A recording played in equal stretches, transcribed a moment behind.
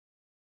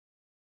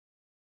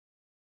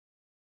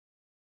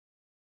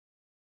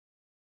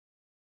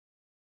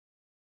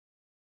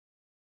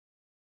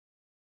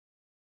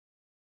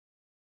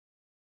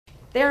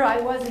There I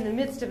was in the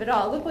midst of it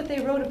all. Look what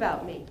they wrote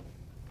about me.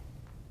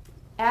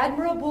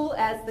 Admirable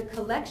as the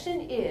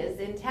collection is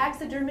in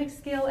taxidermic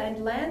skill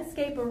and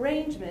landscape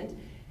arrangement,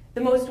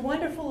 the most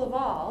wonderful of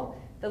all,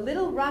 the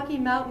little Rocky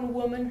Mountain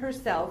woman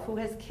herself, who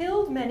has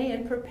killed many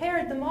and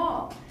prepared them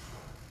all.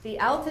 The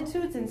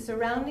altitudes and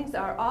surroundings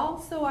are all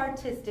so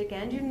artistic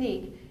and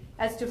unique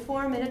as to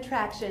form an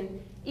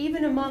attraction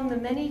even among the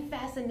many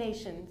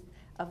fascinations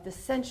of the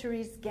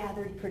centuries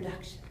gathered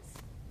productions.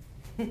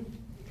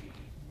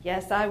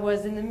 Yes, I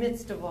was in the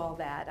midst of all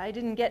that. I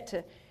didn't get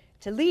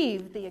to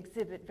leave the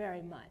exhibit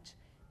very much.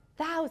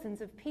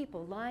 Thousands of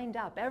people lined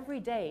up every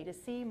day to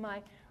see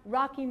my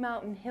Rocky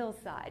Mountain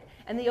hillside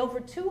and the over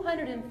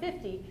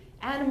 250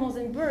 animals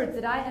and birds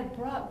that I had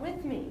brought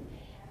with me.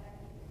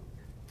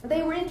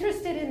 They were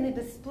interested in the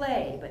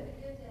display, but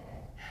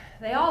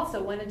they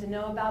also wanted to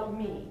know about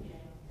me,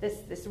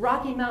 this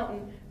Rocky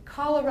Mountain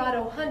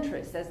Colorado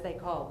Huntress, as they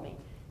called me.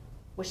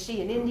 Was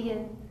she an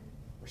Indian?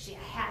 Was she a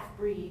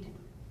half-breed?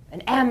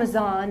 An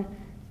Amazon?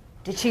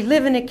 Did she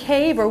live in a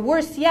cave? Or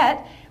worse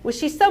yet, was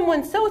she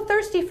someone so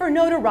thirsty for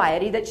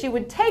notoriety that she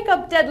would take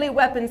up deadly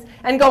weapons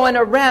and go on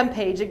a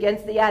rampage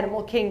against the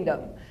animal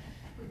kingdom?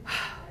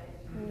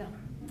 No.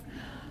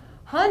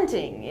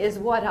 Hunting is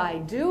what I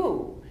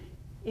do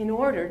in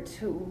order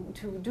to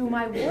do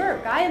my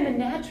work. I am a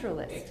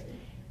naturalist.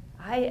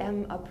 I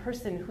am a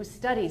person who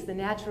studies the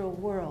natural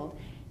world,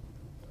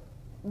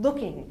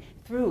 looking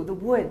through the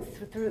woods,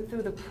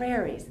 through the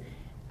prairies,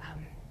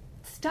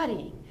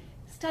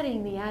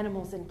 studying the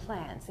animals and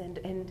plants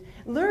and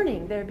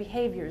learning their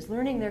behaviors,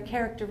 learning their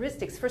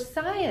characteristics for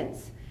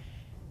science.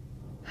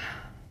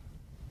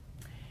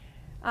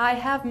 I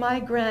have my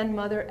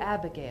grandmother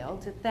Abigail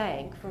to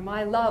thank for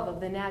my love of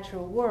the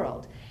natural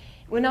world.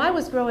 When I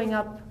was growing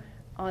up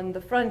on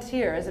the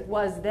frontier, as it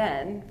was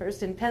then,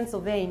 first in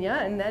Pennsylvania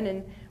and then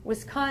in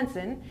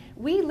Wisconsin,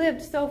 we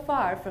lived so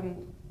far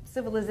from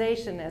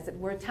civilization, as it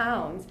were,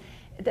 towns,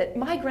 that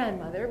my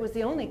grandmother was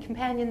the only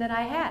companion that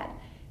I had.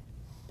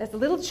 As a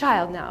little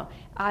child now,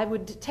 I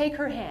would take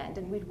her hand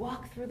and we'd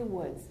walk through the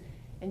woods,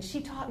 and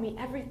she taught me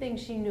everything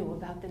she knew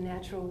about the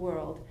natural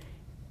world.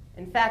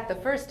 In fact, the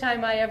first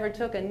time I ever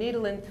took a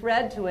needle and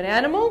thread to an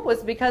animal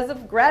was because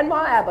of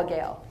Grandma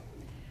Abigail.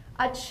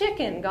 A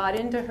chicken got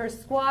into her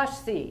squash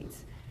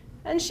seeds,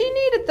 and she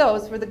needed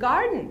those for the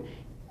garden.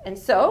 And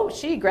so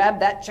she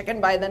grabbed that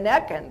chicken by the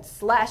neck and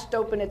slashed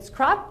open its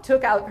crop,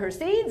 took out her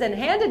seeds, and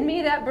handed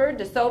me that bird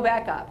to sew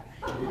back up.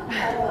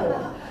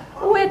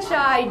 Which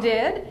I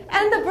did,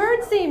 and the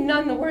bird seemed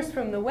none the worse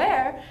from the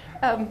wear.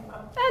 And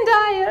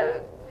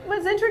I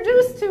was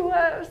introduced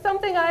to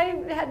something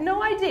I had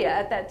no idea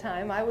at that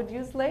time I would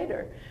use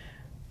later.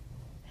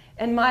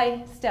 And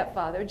my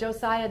stepfather,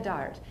 Josiah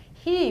Dartt,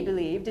 he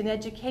believed in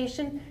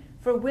education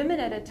for women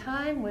at a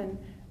time when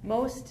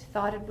most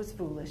thought it was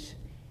foolish.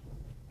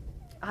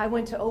 I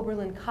went to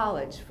Oberlin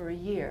College for a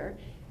year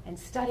and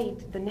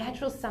studied the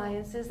natural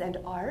sciences and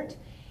art,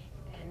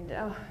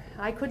 and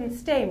I couldn't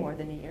stay more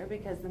than a year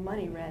because the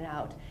money ran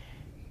out.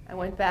 I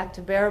went back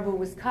to Baraboo,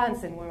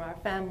 Wisconsin, where our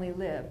family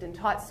lived, and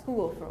taught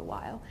school for a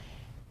while.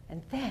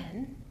 And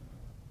then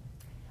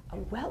a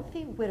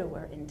wealthy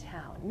widower in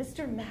town,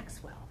 Mr.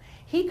 Maxwell,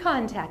 he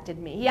contacted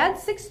me. He had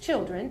 6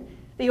 children,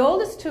 the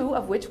oldest 2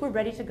 of which were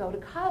ready to go to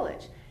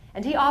college.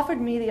 And he offered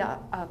me the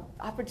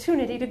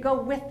opportunity to go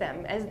with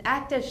them and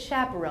act as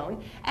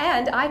chaperone,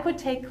 and I could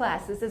take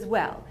classes as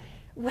well.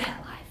 Well,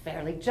 I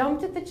fairly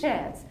jumped at the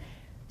chance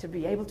to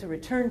be able to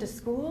return to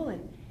school.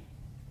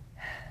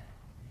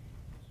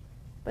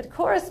 But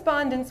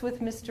correspondence with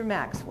Mr.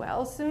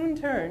 Maxwell soon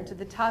turned to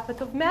the topic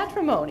of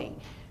matrimony,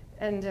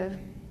 and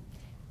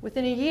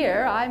within a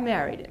year I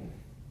married him.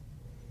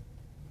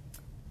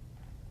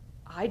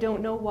 I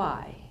don't know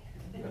why.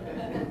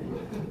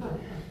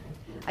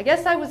 I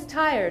guess I was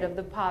tired of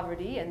the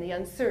poverty and the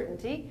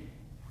uncertainty,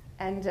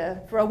 and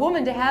for a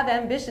woman to have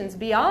ambitions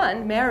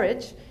beyond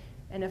marriage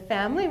and a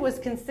family was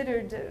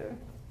considered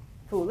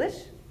foolish.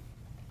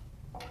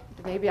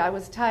 Maybe I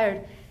was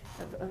tired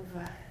of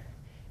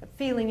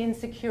feeling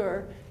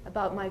insecure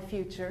about my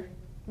future.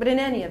 But in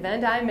any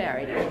event, I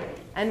married him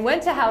and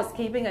went to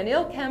housekeeping, an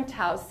ill-kept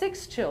house,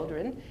 6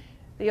 children,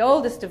 the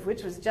oldest of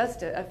which was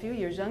just a few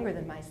years younger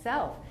than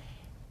myself.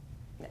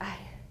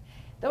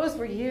 Those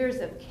were years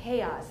of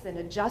chaos and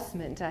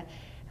adjustment.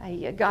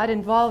 I got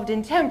involved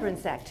in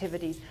temperance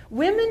activities.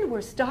 Women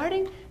were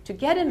starting to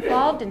get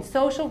involved in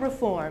social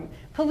reform,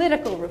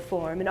 political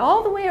reform, and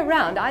all the way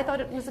around. I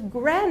thought it was a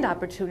grand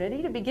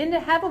opportunity to begin to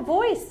have a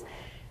voice.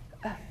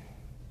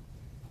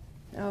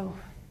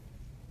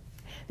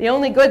 The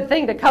only good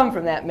thing to come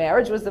from that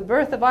marriage was the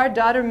birth of our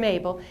daughter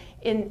Mabel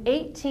in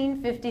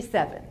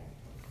 1857.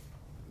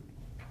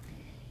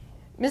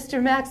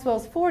 Mr.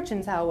 Maxwell's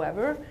fortunes,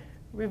 however,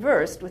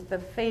 reversed with the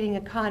fading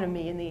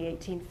economy in the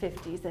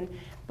 1850s, and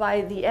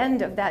by the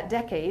end of that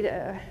decade,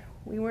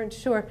 we weren't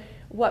sure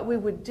what we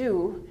would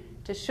do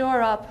to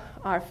shore up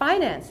our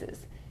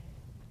finances.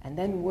 And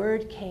then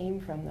word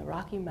came from the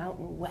Rocky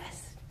Mountain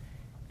West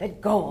that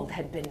gold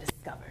had been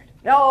discovered.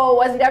 No,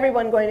 wasn't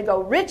everyone going to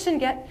go west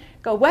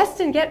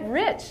and get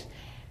rich?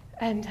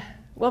 And,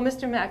 well,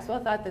 Mr.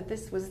 Maxwell thought that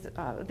this was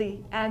the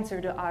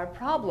answer to our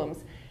problems,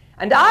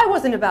 and I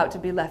wasn't about to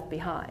be left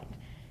behind.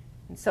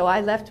 And so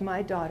I left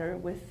my daughter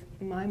with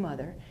my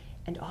mother,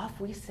 and off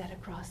we set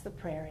across the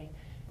prairie.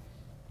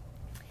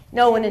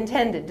 No one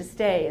intended to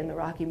stay in the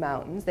Rocky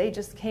Mountains. They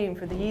just came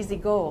for the easy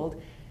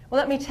gold. Well,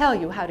 let me tell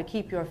you how to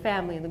keep your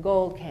family in the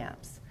gold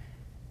camps.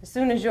 As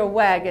soon as your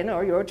wagon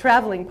or your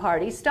traveling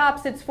party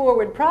stops its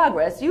forward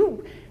progress,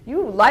 you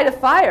light a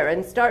fire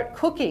and start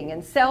cooking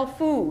and sell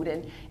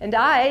food. And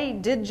I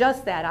did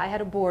just that. I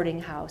had a boarding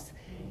house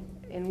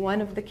in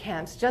one of the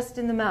camps just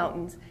in the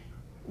mountains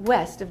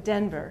west of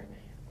Denver.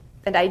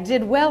 And I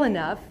did well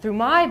enough through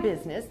my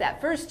business that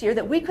first year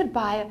that we could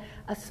buy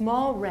a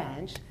small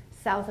ranch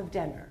south of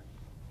Denver.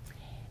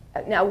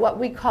 Now, what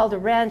we called a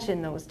ranch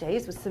in those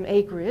days was some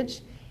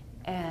acreage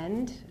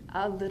and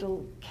a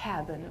little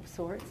cabin of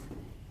sorts.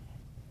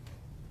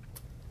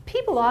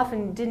 People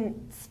often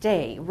didn't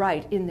stay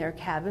right in their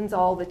cabins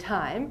all the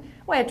time.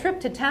 Why, a trip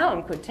to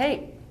town could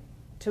take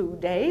 2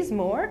 days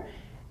more.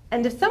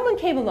 And if someone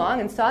came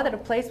along and saw that a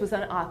place was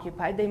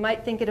unoccupied, they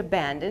might think it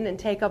abandoned and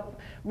take up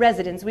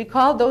residence. We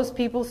called those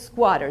people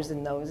squatters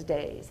in those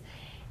days.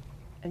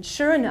 And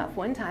sure enough,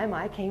 one time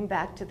I came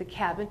back to the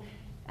cabin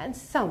and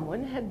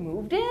someone had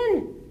moved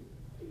in.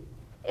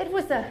 It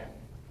was well,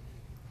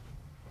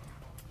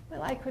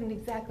 I couldn't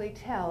exactly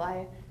tell.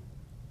 I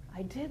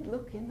did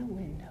look in the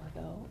window,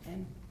 though,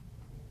 and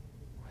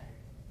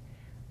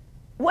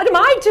what am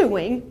I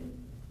doing?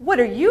 What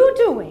are you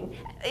doing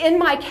in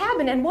my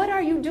cabin, and what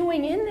are you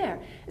doing in there?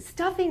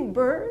 Stuffing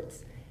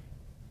birds?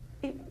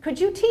 Could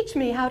you teach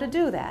me how to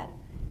do that?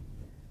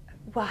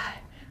 Why,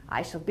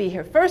 I shall be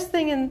here first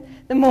thing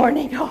in the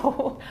morning.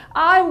 Oh,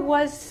 I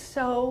was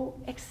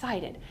so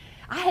excited.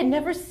 I had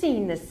never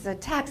seen this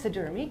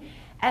taxidermy,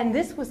 and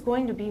this was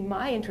going to be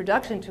my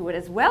introduction to it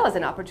as well as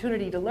an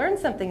opportunity to learn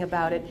something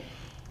about it.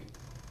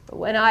 But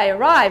when I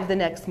arrived the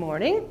next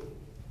morning,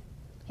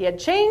 he had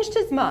changed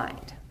his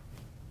mind.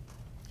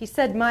 He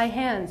said my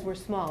hands were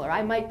smaller.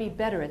 I might be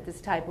better at this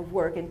type of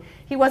work, and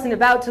he wasn't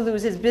about to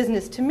lose his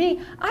business to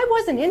me. I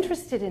wasn't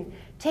interested in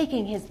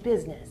taking his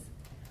business.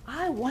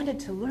 I wanted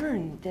to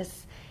learn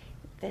this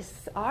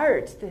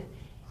art.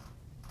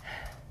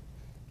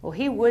 Well,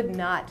 he would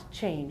not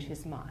change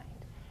his mind.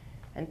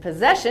 And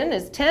possession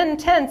is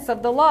 10/10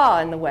 of the law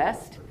in the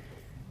West.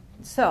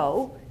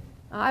 So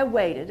I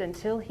waited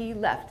until he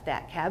left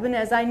that cabin,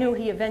 as I knew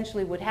he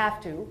eventually would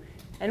have to.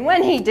 And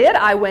when he did,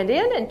 I went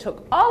in and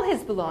took all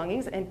his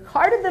belongings and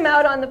carted them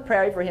out on the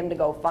prairie for him to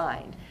go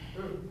find.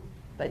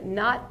 But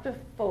not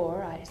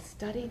before I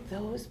studied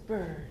those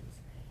birds.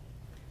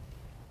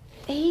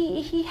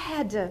 He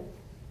had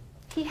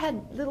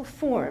little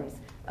forms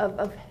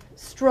of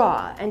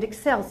straw and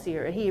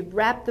excelsior. He had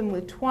wrapped them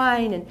with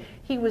twine, and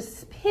he was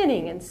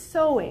spinning and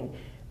sewing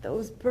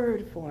those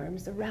bird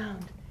forms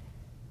around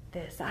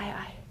this.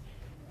 I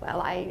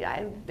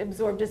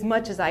absorbed as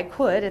much as I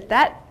could at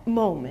that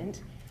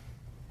moment.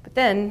 But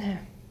then,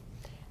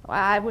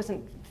 I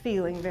wasn't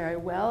feeling very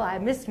well. I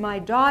missed my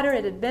daughter.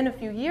 It had been a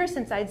few years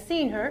since I'd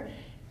seen her.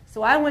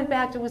 So I went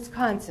back to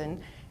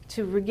Wisconsin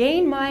to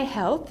regain my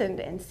health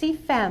and see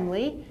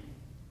family.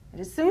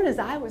 And as soon as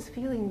I was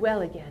feeling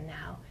well again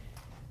now,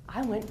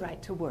 I went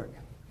right to work.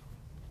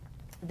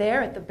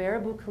 There at the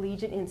Baraboo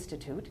Collegiate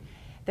Institute,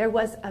 there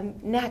was a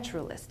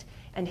naturalist.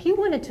 And he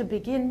wanted to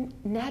begin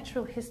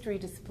natural history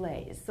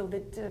displays so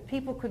that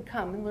people could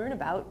come and learn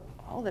about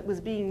all that was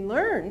being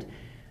learned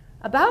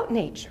about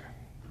nature.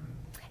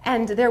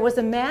 And there was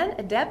a man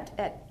adept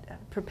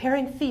at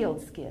preparing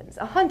field skins,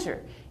 a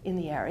hunter in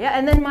the area,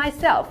 and then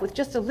myself with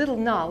just a little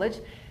knowledge.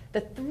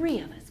 The three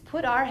of us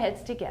put our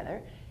heads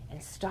together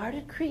and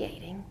started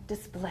creating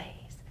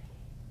displays.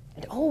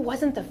 And oh,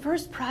 wasn't the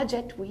first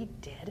project we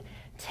did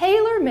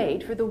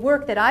tailor-made for the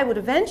work that I would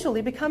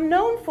eventually become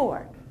known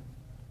for?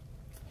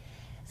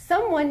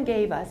 Someone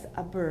gave us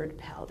a bird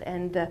pelt,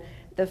 and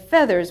the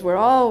feathers were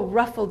all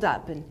ruffled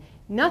up, and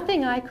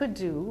nothing I could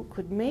do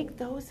could make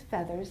those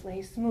feathers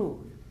lay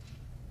smooth.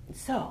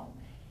 So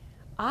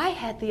I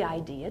had the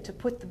idea to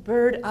put the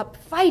bird up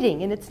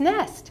fighting in its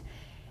nest.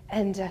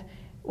 And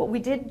well, we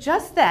did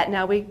just that.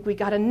 Now we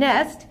got a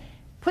nest,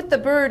 put the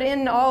bird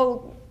in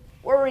all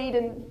worried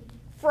and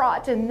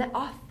fraught, and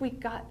off we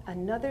got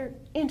another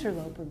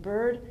interloper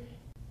bird.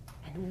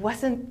 And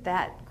wasn't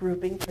that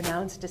grouping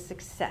pronounced a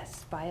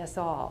success by us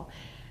all?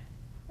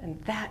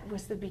 And that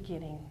was the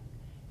beginning